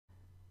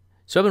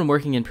So I've been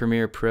working in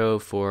Premiere Pro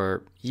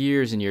for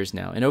years and years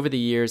now, and over the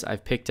years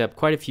I've picked up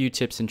quite a few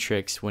tips and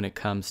tricks when it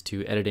comes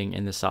to editing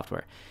in the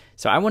software.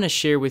 So I want to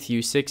share with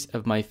you 6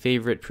 of my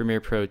favorite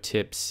Premiere Pro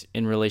tips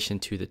in relation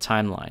to the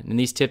timeline, and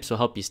these tips will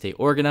help you stay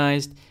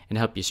organized and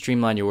help you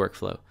streamline your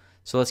workflow.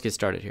 So let's get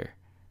started here.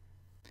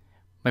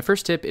 My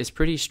first tip is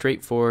pretty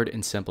straightforward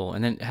and simple,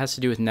 and it has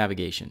to do with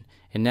navigation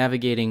and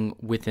navigating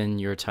within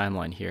your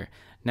timeline here.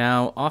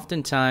 Now,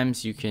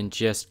 oftentimes you can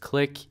just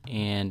click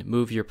and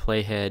move your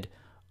playhead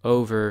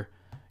over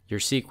your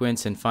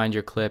sequence and find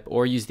your clip,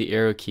 or use the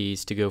arrow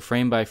keys to go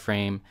frame by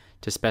frame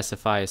to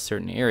specify a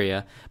certain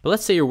area. But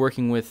let's say you're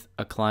working with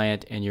a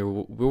client and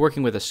we're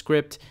working with a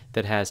script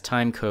that has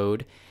time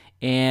code,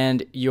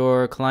 and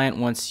your client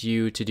wants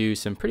you to do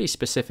some pretty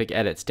specific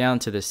edits down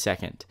to the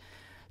second.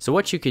 So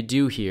what you could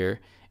do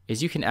here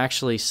is you can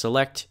actually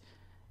select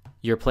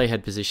your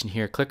playhead position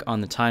here, click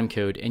on the time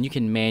code, and you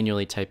can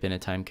manually type in a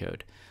time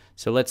code.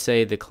 So let's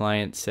say the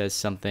client says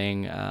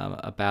something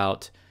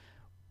about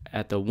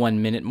at the 1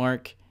 minute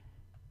mark.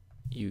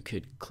 You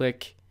could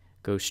click,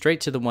 go straight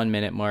to the 1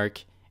 minute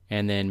mark,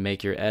 and then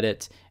make your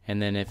edit.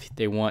 And then if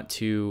they want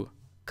to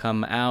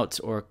come out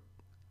or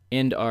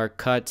end our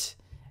cut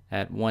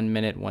at 1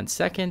 minute 1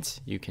 second,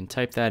 you can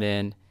type that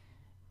in,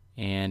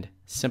 and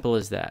simple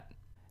as that.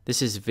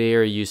 This is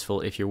very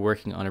useful if you're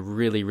working on a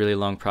really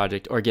long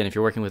project, or again, if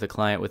you're working with a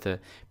client with a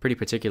pretty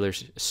particular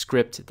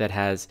script that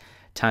has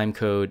time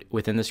code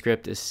within the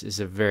script. This is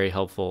a very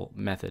helpful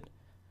method.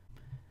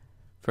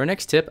 For our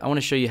next tip, I want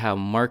to show you how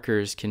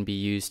markers can be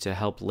used to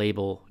help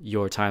label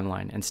your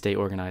timeline and stay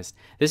organized.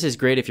 This is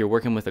great if you're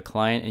working with a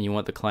client and you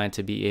want the client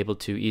to be able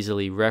to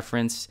easily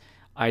reference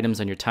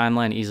items on your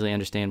timeline, easily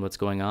understand what's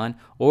going on.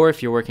 Or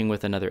if you're working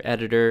with another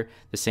editor,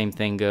 the same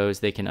thing goes.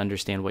 They can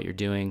understand what you're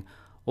doing.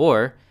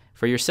 Or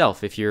for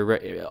yourself, if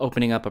you're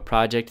opening up a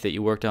project that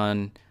you worked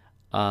on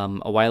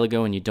a while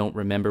ago and you don't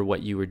remember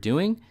what you were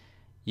doing,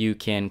 you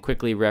can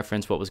quickly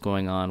reference what was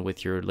going on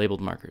with your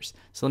labeled markers.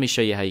 So let me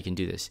show you how you can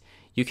do this.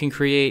 You can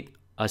create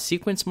a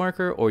sequence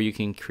marker, or you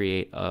can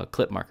create a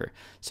clip marker.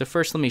 So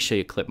first, let me show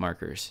you clip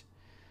markers.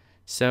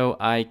 So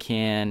let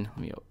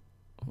me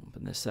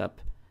open this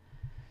up.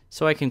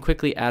 So I can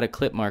quickly add a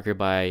clip marker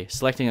by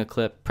selecting a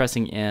clip,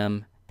 pressing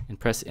M, and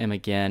press M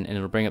again, and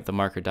it'll bring up the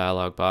marker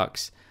dialog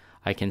box.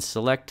 I can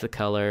select the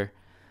color.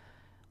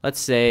 Let's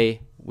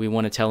say we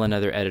want to tell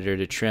another editor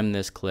to trim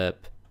this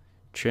clip.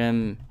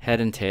 Trim head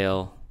and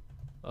tail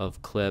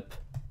of clip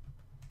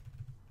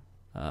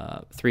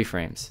 3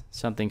 frames,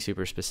 something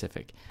super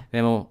specific.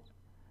 Then we'll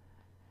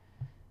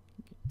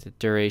get the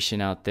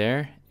duration out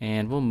there,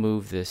 and we'll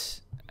move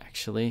this.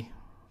 Actually,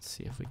 let's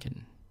see if we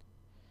can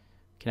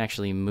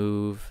actually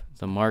move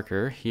the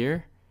marker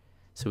here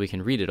so we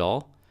can read it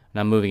all.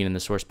 And I'm moving it in the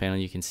source panel.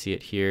 You can see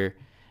it here.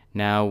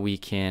 Now we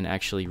can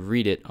actually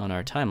read it on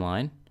our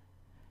timeline.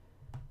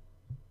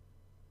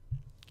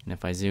 And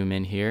if I zoom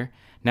in here,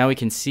 now we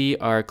can see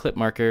our clip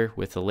marker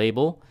with the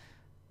label.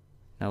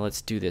 Now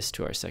let's do this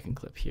to our second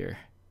clip here.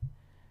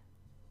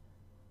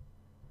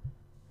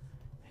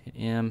 Hit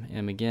M,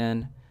 M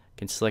again.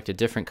 Can select a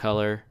different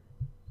color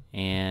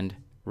and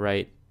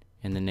write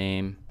in the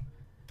name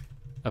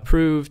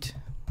approved.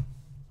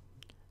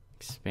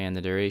 Expand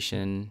the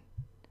duration.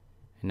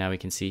 And now we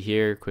can see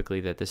here quickly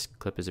that this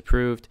clip is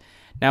approved.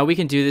 Now we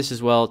can do this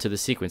as well to the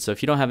sequence. So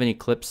if you don't have any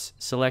clips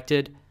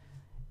selected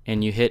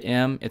and you hit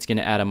M, it's going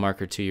to add a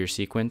marker to your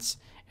sequence.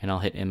 And I'll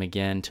hit M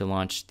again to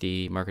launch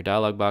the marker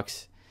dialog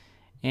box.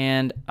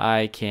 And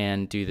I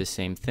can do the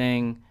same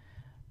thing.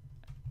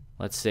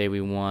 Let's say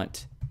we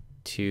want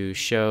to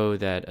show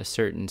that a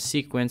certain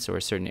sequence or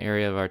a certain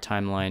area of our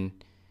timeline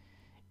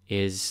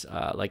is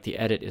like the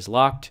edit is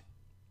locked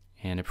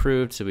and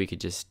approved, so we could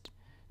just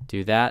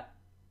do that.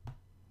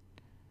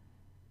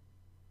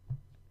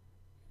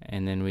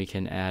 And then we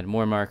can add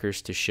more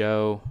markers to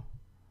show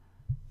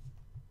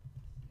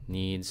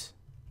needs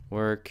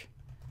work,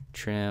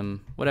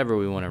 trim, whatever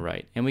we want to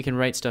write. And we can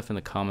write stuff in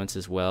the comments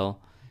as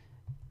well.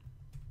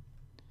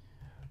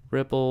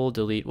 Ripple,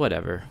 delete,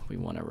 whatever we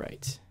want to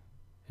write.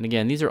 And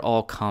again, these are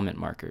all comment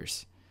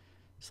markers.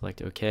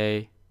 Select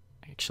OK.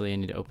 Actually, I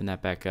need to open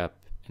that back up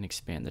and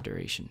expand the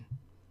duration.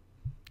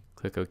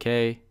 Click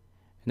OK, and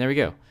there we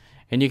go.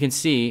 And you can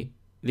see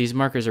these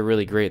markers are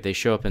really great. They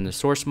show up in the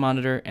source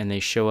monitor and they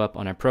show up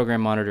on our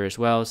program monitor as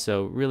well.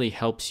 So it really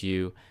helps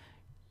you,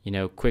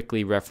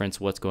 quickly reference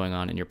what's going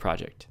on in your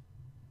project.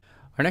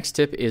 Our next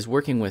tip is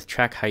working with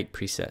track height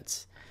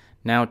presets.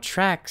 Now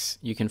tracks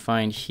you can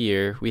find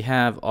here. We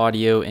have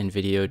audio and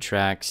video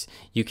tracks.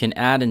 You can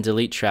add and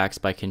delete tracks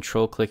by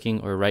control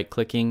clicking or right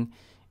clicking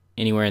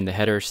anywhere in the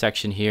header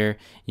section here.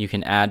 You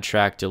can add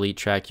track, delete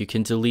track. You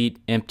can delete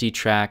empty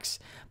tracks.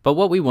 But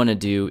what we want to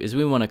do is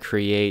we want to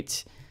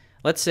create,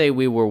 let's say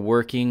we were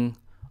working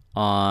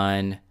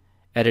on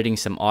editing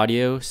some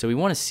audio. So we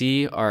want to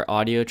see our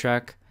audio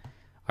track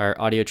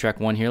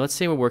 1 here. Let's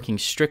say we're working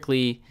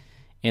strictly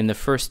in the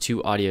first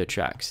 2 audio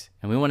tracks,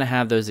 and we want to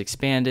have those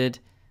expanded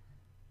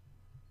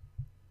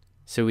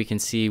so we can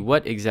see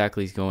what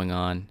exactly is going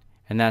on,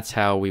 and that's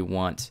how we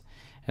want.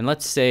 And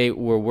let's say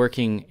we're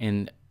working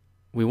in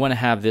we want to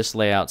have this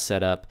layout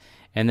set up,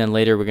 and then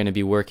later we're going to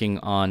be working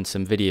on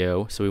some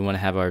video, so we want to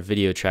have our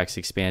video tracks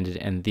expanded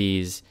and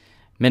these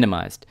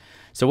minimized.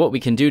 So what we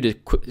can do to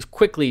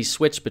quickly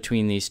switch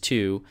between these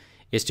two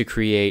is to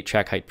create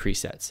track height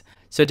presets.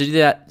 So to do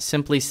that,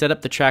 simply set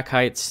up the track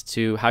heights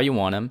to how you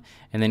want them,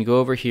 and then go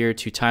over here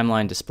to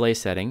timeline display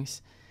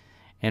settings.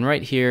 And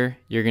right here,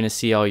 you're going to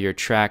see all your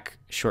track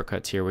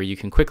shortcuts here, where you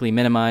can quickly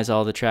minimize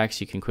all the tracks,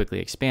 you can quickly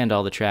expand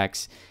all the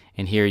tracks,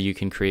 and here you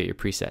can create your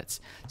presets.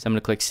 So I'm going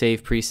to click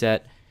Save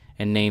Preset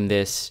and name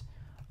this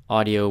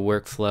Audio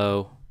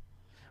Workflow.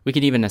 We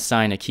can even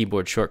assign a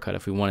keyboard shortcut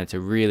if we wanted to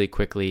really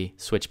quickly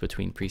switch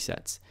between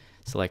presets.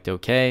 Select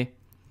OK,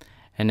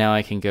 and now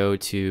I can go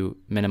to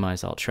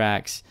minimize all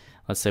tracks.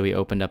 Let's say we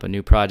opened up a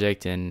new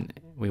project and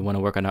we want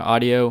to work on our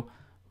audio.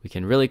 We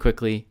can really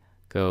quickly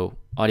go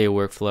Audio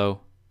Workflow,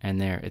 and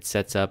there it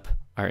sets up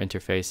our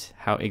interface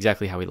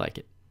exactly how we like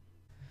it.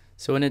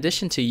 So in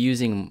addition to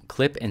using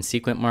clip and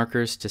sequence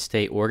markers to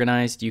stay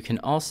organized, you can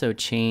also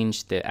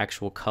change the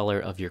actual color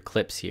of your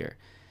clips here.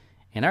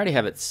 And I already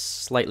have it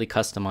slightly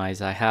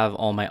customized. I have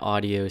all my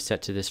audio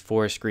set to this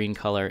forest green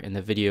color and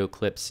the video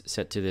clips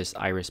set to this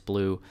iris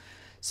blue.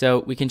 So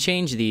we can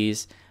change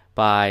these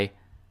by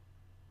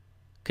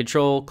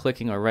control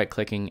clicking or right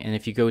clicking, and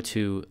if you go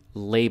to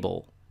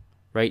label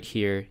right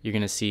here, you're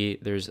going to see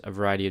there's a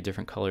variety of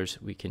different colors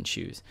we can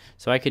choose.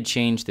 So I could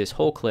change this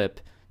whole clip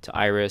to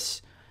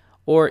iris,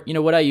 or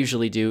what I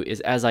usually do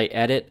is as I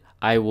edit,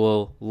 I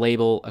will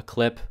label a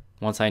clip.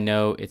 Once I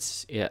know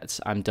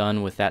I'm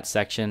done with that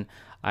section,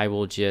 I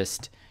will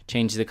just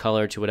change the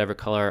color to whatever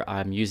color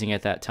I'm using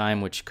at that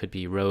time, which could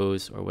be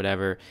rose or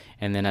whatever.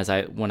 And then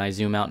when I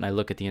zoom out and I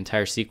look at the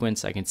entire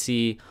sequence, I can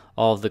see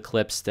all of the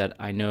clips that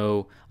I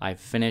know I've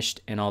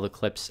finished and all the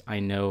clips I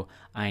know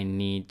I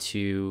need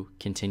to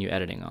continue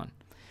editing on.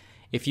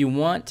 If you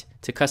want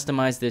to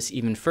customize this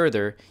even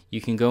further, you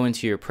can go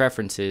into your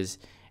preferences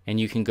and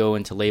you can go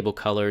into label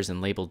colors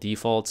and label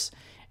defaults,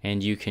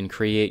 and you can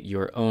create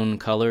your own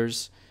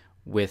colors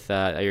with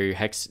your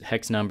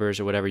hex numbers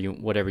or whatever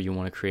you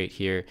want to create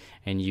here,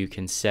 and you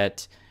can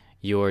set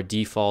your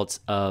defaults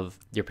of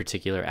your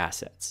particular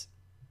assets.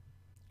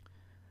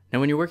 Now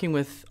when you're working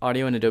with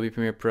audio in Adobe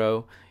Premiere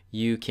Pro,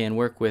 you can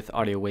work with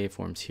audio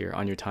waveforms here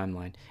on your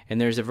timeline,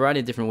 and there's a variety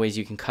of different ways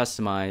you can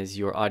customize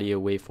your audio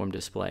waveform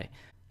display.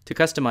 To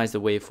customize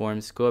the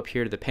waveforms, go up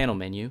here to the panel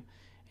menu, and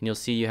you'll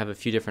see you have a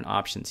few different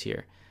options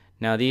here.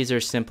 Now these are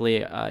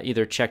simply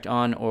either checked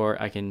on,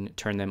 or I can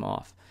turn them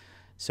off.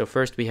 So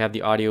first we have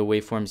the audio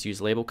waveforms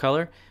use label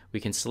color. We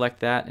can select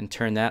that and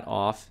turn that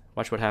off.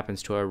 Watch what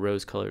happens to our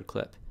rose colored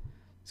clip.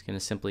 It's going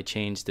to simply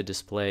change the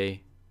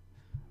display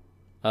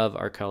of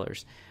our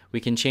colors. We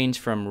can change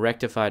from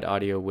rectified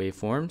audio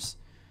waveforms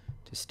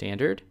to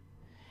standard.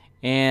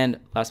 And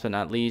last but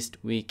not least,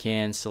 we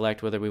can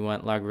select whether we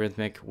want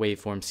logarithmic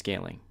waveform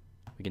scaling.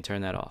 We can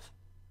turn that off.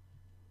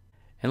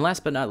 And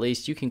last but not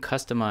least, you can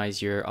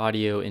customize your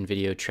audio and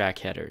video track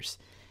headers.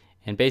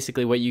 And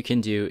basically what you can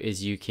do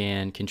is you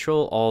can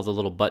control all the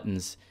little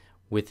buttons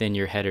within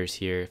your headers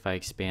here. If I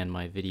expand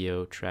my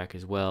video track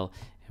as well,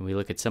 and we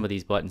look at some of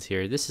these buttons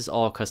here, this is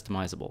all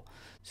customizable.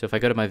 So if I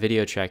go to my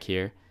video track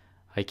here,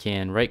 I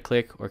can right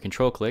click or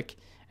control click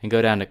and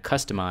go down to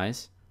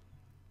customize,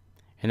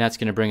 and that's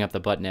going to bring up the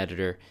button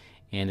editor,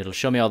 and it'll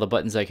show me all the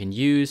buttons I can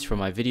use for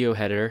my video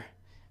header.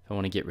 If I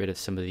want to get rid of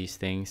some of these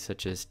things,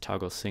 such as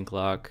toggle sync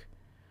lock,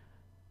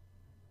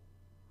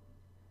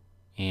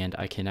 and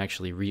I can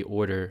actually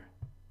reorder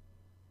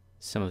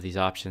some of these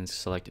options.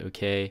 Select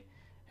OK,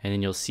 and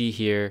then you'll see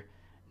here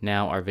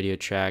now our video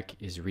track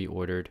is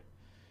reordered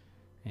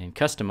and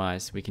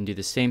customized. We can do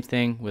the same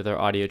thing with our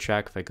audio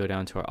track. If I go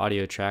down to our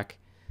audio track,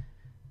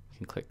 you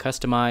can click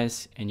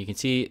customize, and you can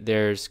see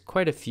there's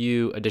quite a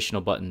few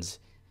additional buttons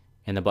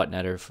in the button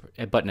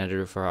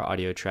editor for our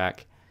audio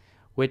track,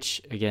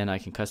 which again I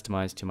can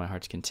customize to my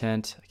heart's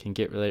content. I can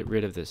get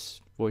rid of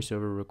this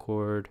voiceover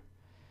record,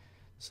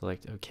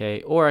 select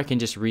OK, or I can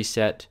just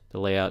reset the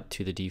layout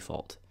to the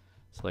default.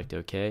 Select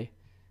OK,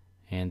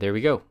 and there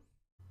we go.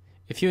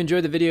 If you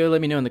enjoyed the video,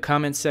 let me know in the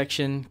comments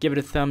section, give it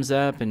a thumbs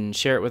up and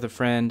share it with a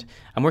friend.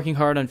 I'm working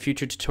hard on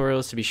future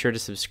tutorials, so be sure to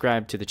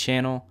subscribe to the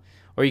channel,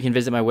 or you can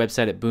visit my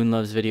website at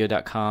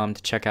boonlovesvideo.com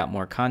to check out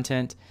more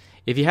content.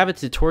 If you have a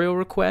tutorial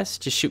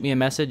request, just shoot me a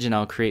message and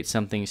I'll create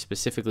something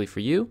specifically for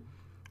you.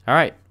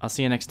 Alright, I'll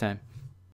see you next time.